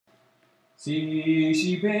Si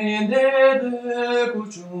si pende de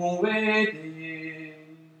kuchung wei de,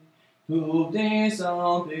 tu den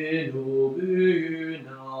sang pe no bu yu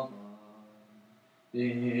na ma.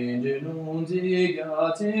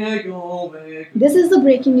 This is the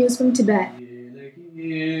breaking news from Tibet.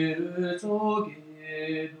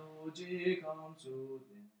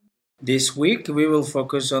 This week, we will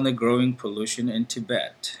focus on the growing pollution in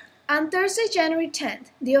Tibet. On Thursday, January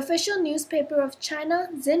 10th, the official newspaper of China,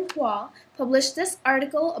 Xinhua, published this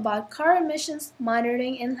article about car emissions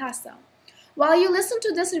monitoring in Lhasa. While you listen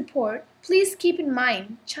to this report, please keep in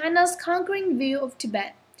mind China's conquering view of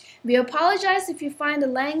Tibet. We apologize if you find the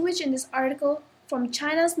language in this article from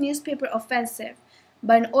China's newspaper offensive,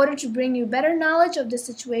 but in order to bring you better knowledge of the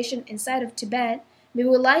situation inside of Tibet, we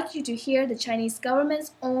would like you to hear the Chinese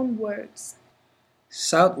government's own words.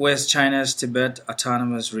 Southwest China's Tibet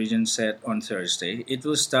Autonomous Region said on Thursday it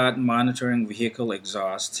will start monitoring vehicle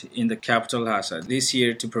exhaust in the capital Lhasa this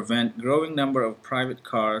year to prevent growing number of private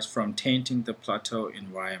cars from tainting the plateau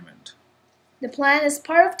environment. The plan is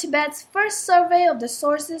part of Tibet's first survey of the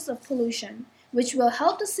sources of pollution, which will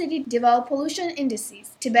help the city develop pollution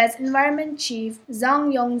indices, Tibet's environment chief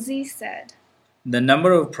Zhang Yongzi said. The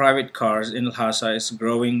number of private cars in Lhasa is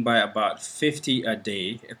growing by about 50 a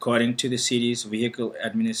day, according to the city's vehicle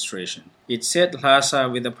administration. It said Lhasa,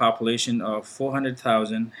 with a population of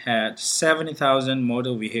 400,000, had 70,000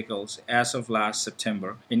 motor vehicles as of last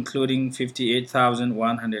September, including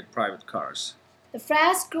 58,100 private cars. The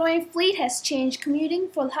fast-growing fleet has changed commuting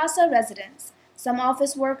for Lhasa residents. Some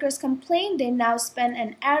office workers complain they now spend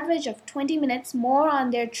an average of 20 minutes more on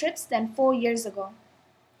their trips than 4 years ago.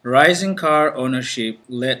 Rising car ownership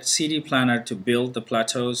led city planner to build the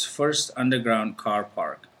plateau's first underground car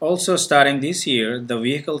park. Also starting this year, the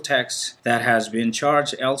vehicle tax that has been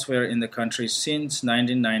charged elsewhere in the country since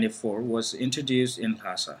 1994 was introduced in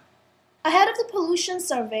Lhasa. Ahead of the pollution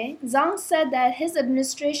survey, Zhang said that his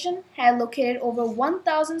administration had located over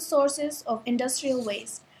 1,000 sources of industrial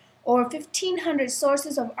waste, over 1,500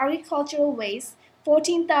 sources of agricultural waste,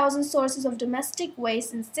 14,000 sources of domestic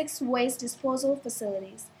waste, and 6 waste disposal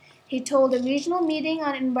facilities. He told the regional meeting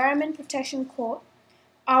on environment protection, quote,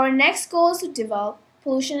 "Our next goal is to develop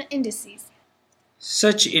pollution indices."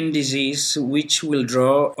 Such indices, which will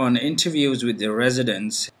draw on interviews with the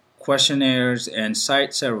residents, questionnaires, and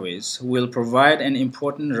site surveys, will provide an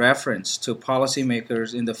important reference to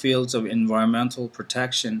policymakers in the fields of environmental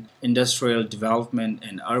protection, industrial development,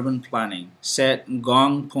 and urban planning, said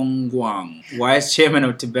Gong Pengguang, Vice Chairman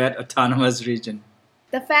of Tibet Autonomous Region.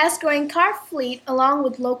 The fast-growing car fleet, along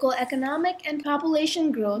with local economic and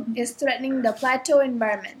population growth, is threatening the plateau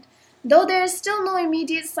environment, though there is still no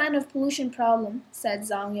immediate sign of pollution problem, said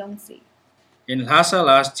Zhang Yongzi. In Lhasa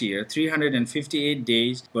last year, 358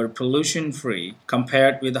 days were pollution-free,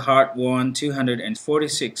 compared with the hard-won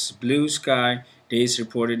 246 blue sky days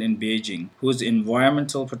reported in Beijing, whose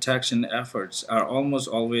environmental protection efforts are almost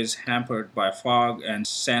always hampered by fog and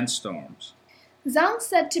sandstorms. Zhang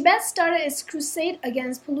said Tibet started its crusade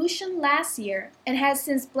against pollution last year and has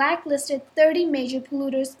since blacklisted 30 major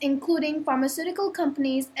polluters, including pharmaceutical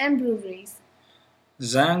companies and breweries.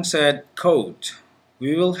 Zhang said, quote,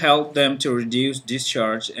 "We will help them to reduce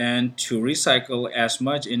discharge and to recycle as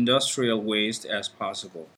much industrial waste as possible."